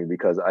inspiring to me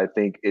because I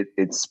think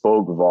it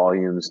spoke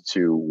volumes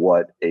to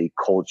what a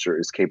culture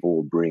is capable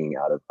of bringing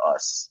out of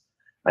us.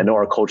 I know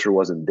our culture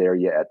wasn't there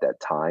yet at that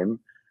time,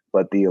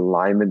 but the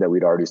alignment that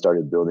we'd already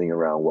started building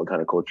around what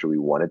kind of culture we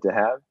wanted to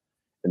have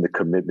and the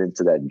commitment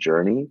to that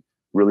journey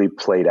really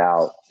played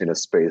out in a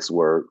space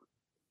where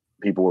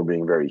people were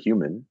being very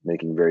human,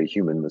 making very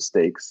human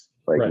mistakes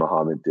like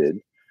Muhammad did.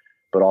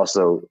 but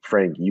also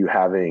Frank, you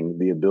having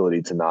the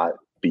ability to not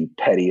be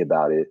petty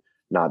about it,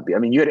 I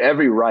mean, you had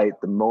every right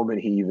the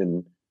moment he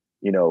even,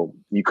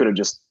 you could have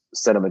just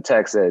sent him a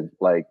text, said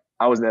like,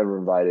 I was never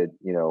invited,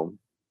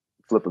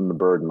 flip him the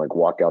bird and like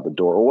walk out the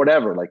door or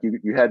whatever. Like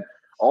you had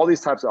all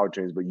these types of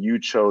opportunities, but you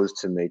chose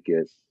to make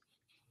it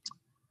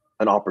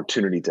an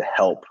opportunity to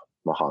help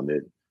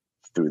Muhammad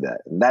through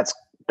that. And that's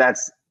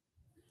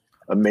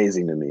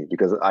amazing to me,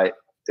 because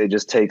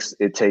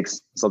it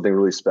takes something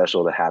really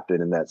special to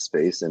happen in that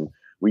space. And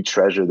we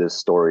treasure this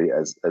story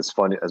as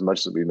fun, as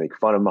much as we make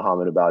fun of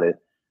Muhammad about it.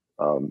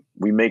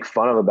 We make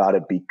fun of about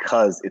it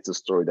because it's a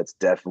story that's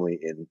definitely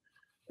in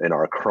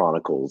our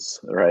chronicles,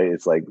 right?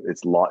 It's like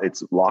it's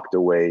locked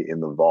away in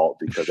the vault,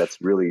 because that's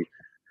really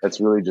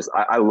just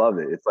I love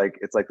it. It's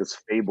like this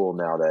fable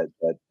now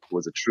that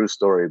was a true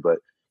story, but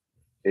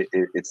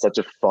it's such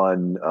a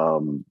fun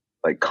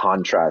like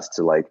contrast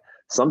to like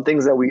some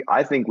things that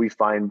I think we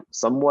find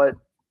somewhat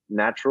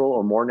natural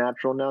or more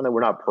natural now, that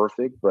we're not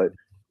perfect, but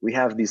we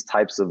have these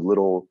types of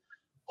little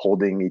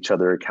holding each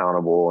other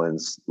accountable and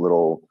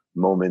little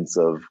moments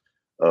of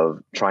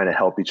trying to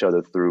help each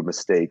other through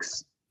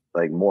mistakes,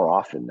 like more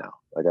often now.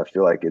 Like I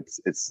feel like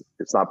it's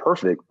not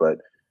perfect, but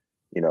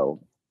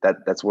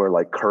that's where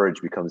like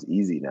courage becomes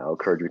easy now.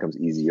 Courage becomes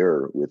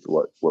easier with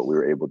what we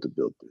were able to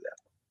build through that.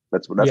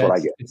 That's what I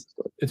get.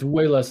 It's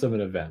way less of an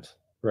event,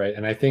 right?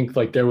 And I think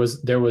like there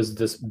was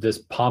this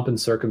pomp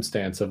and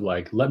circumstance of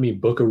like, let me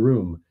book a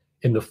room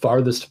in the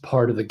farthest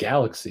part of the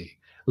galaxy.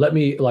 Let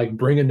me like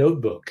bring a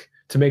notebook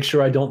to make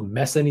sure I don't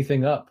mess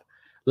anything up.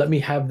 Let me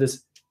have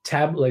this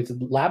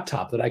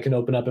laptop that I can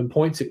open up and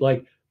point to.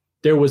 Like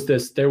there was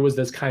this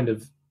kind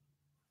of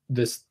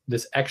this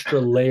extra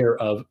layer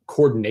of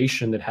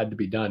coordination that had to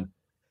be done.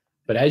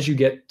 But as you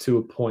get to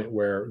a point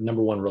where,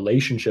 number one,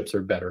 relationships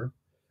are better,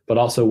 but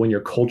also when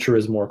your culture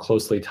is more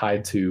closely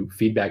tied to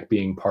feedback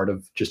being part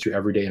of just your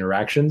everyday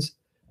interactions,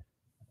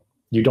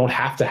 you don't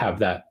have to have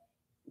that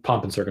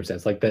pomp and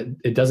circumstance like that.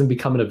 It doesn't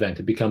become an event.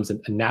 It becomes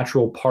a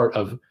natural part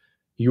of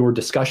your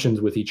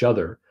discussions with each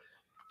other.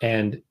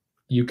 And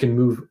you can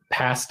move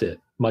past it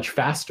much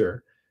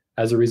faster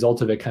as a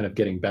result of it kind of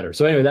getting better.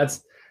 So anyway,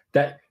 that's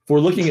that. If we're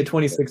looking at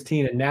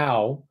 2016 and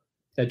now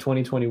at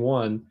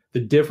 2021, the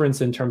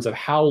difference in terms of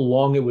how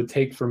long it would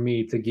take for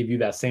me to give you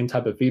that same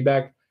type of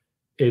feedback,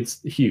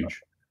 it's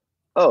huge.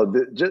 Oh,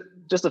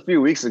 just a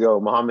few weeks ago,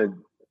 Muhammad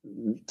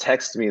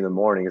texted me in the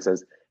morning and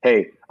says,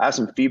 "Hey, I have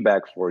some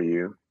feedback for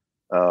you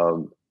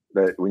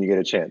that when you get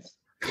a chance."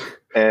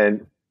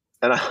 And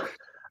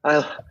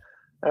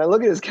I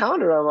look at his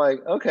calendar. I'm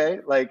like, okay,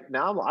 like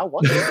now I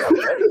want this.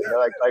 I'm ready.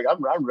 Like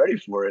I'm ready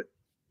for it.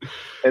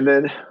 And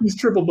then he's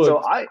triple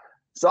booked.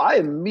 So I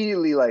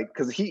immediately like,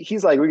 because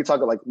he's like, we can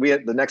talk like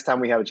the next time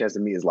we have a chance to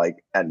meet is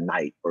like at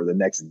night or the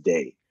next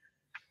day.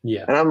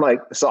 Yeah. And I'm like,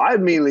 so I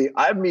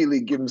immediately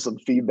give him some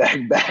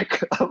feedback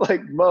back. I'm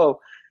like, Mo,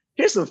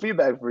 here's some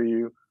feedback for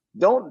you.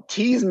 Don't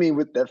tease me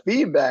with the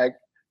feedback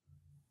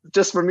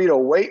just for me to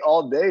wait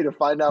all day to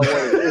find out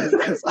what it is,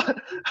 because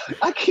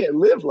I can't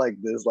live like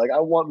this. Like I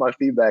want my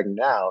feedback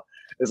now.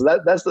 So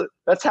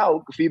that's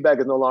how feedback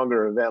is no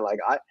longer an event. Like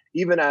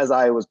even as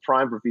I was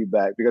primed for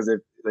feedback, because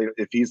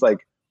if he's like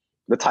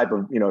the type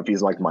of, if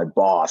he's like my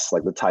boss,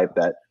 like the type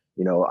that,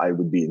 I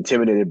would be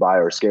intimidated by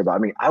or scared by, I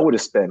mean, I would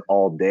have spent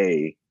all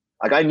day.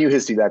 Like I knew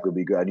his feedback would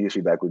be good. I knew his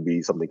feedback would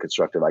be something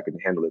constructive. I could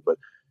handle it. But,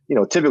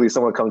 typically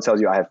someone comes and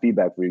tells you I have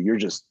feedback for you. You're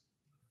just,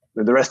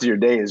 the rest of your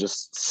day is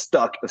just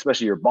stuck,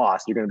 especially your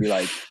boss. You're going to be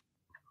like,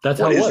 that's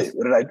what is it?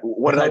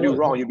 What did I do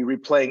wrong? You'll be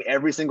replaying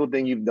every single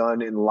thing you've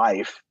done in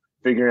life,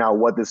 figuring out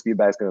what this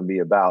feedback is going to be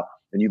about.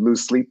 And you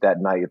lose sleep that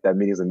night if that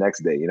meeting's the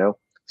next day,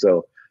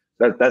 So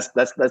that's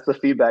the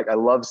feedback. I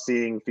love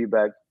seeing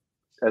feedback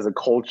as a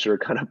culture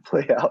kind of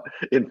play out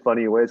in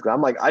funny ways. Cause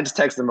I'm like, I just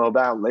texted Mo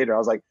about later. I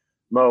was like,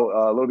 Mo,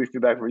 a little bit of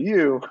feedback for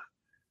you.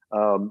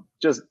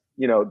 Just,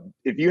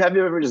 if you have it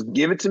ever, just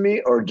give it to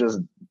me or just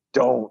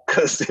don't.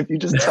 Cause if you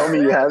just tell me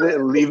you have it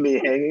and leave me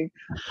hanging,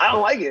 I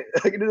don't like it.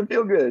 Like it doesn't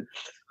feel good.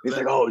 He's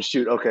like, oh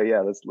shoot. Okay.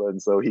 Yeah. Let's learn.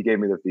 So he gave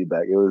me the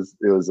feedback. It was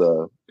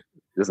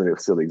just a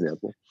silly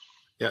example.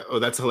 Yeah. Oh,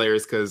 that's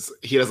hilarious because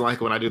he doesn't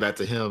like when I do that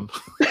to him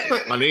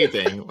on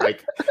anything.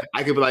 Like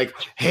I could be like,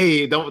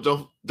 hey, don't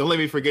let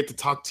me forget to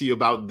talk to you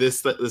about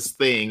this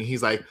thing.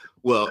 He's like,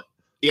 well,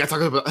 yeah,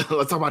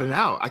 let's talk about it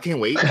now. I can't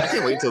wait. I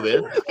can't wait till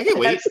then. I can't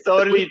wait. That's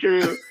totally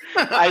true.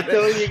 I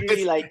totally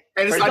agree. Like,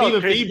 and it's not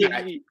even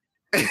feedback.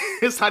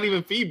 It's not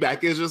even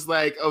feedback. It's just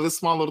like, oh, this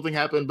small little thing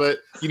happened, but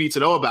you need to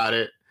know about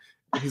it.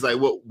 And he's like,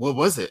 what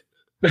was it?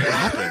 What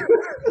happened?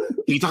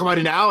 Can you talk about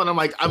it now? And I'm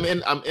like, I'm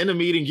in a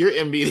meeting. You're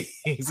in meetings.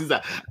 He's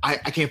like, I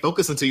can't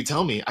focus until you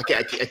tell me. I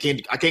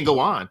can't go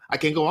on. I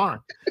can't go on.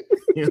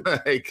 You're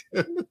like,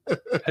 I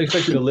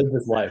expect you to live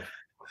this life.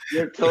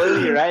 You're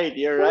totally right.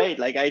 You're right.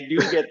 Like I do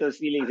get those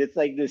feelings. It's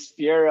like this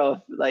fear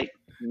of like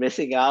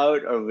missing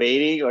out or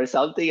waiting or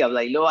something. I'm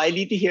like, no, I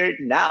need to hear it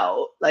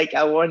now. Like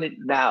I want it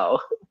now.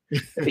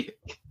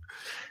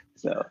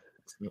 So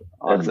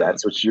awesome. And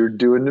that's what you're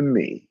doing to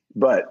me.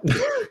 But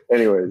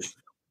anyways,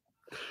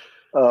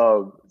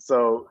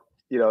 so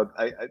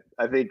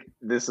I think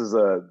this is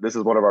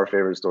one of our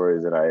favorite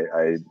stories, and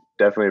I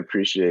definitely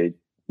appreciate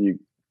you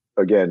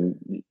again,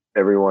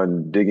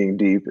 everyone digging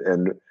deep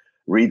and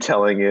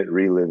retelling it,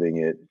 reliving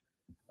it.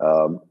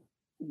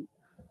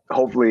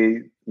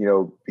 Hopefully,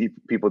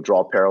 people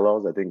draw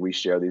parallels. I think we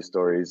share these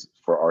stories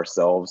for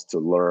ourselves to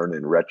learn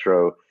and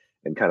retro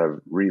and kind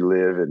of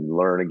relive and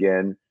learn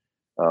again.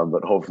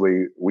 But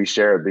hopefully, we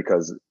share it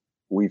because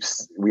we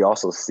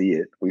also see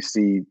it. We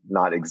see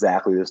not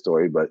exactly the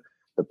story, but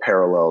the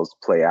parallels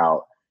play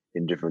out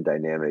in different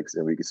dynamics,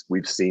 and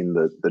we've seen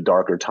the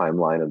darker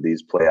timeline of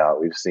these play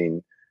out. We've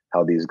seen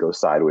how these go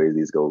sideways,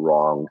 these go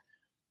wrong,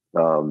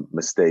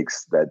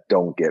 mistakes that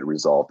don't get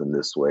resolved in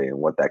this way, and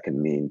what that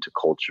can mean to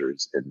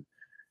cultures.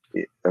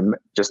 And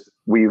just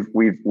we've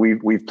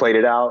played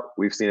it out.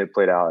 We've seen it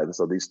played out, and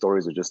so these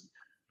stories are just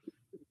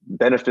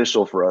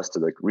beneficial for us to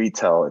like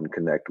retell and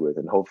connect with.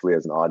 And hopefully,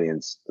 as an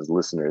audience, as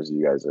listeners,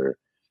 you guys are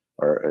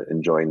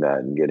enjoying that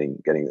and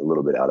getting a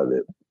little bit out of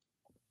it.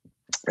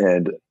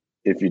 And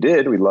if you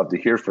did, we'd love to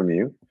hear from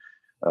you.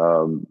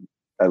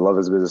 I Love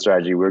Is Business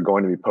Strategy. We're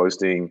going to be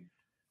posting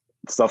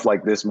stuff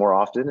like this more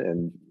often,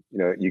 and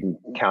you can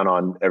count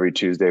on every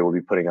Tuesday we'll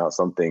be putting out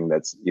something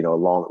that's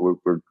long.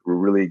 We're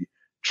really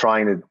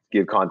trying to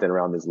give content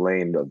around this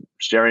lane of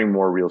sharing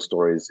more real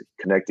stories,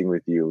 connecting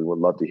with you. We would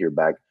love to hear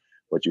back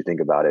what you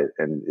think about it,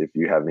 and if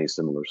you have any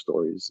similar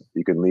stories,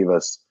 you can leave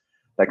us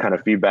that kind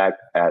of feedback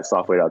at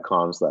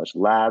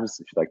softway.com/labs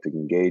if you'd like to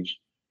engage.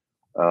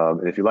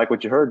 And if you like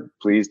what you heard,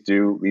 please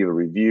do leave a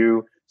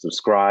review,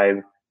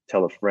 subscribe,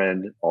 tell a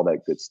friend, all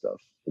that good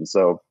stuff. And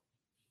so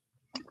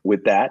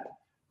with that,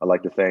 I'd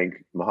like to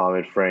thank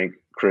Mohammed, Frank,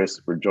 Chris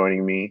for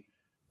joining me,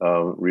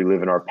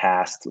 reliving our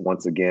past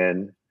once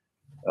again.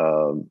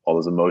 All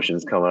those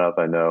emotions coming up.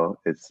 I know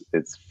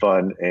it's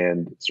fun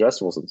and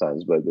stressful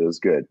sometimes, but it was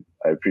good.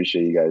 I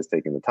appreciate you guys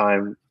taking the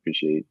time.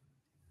 Appreciate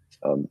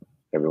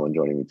everyone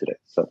joining me today.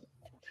 So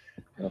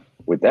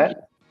with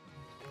that,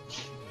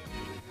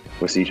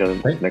 we'll see each other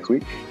next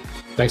week.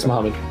 Thanks,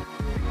 Mohammed.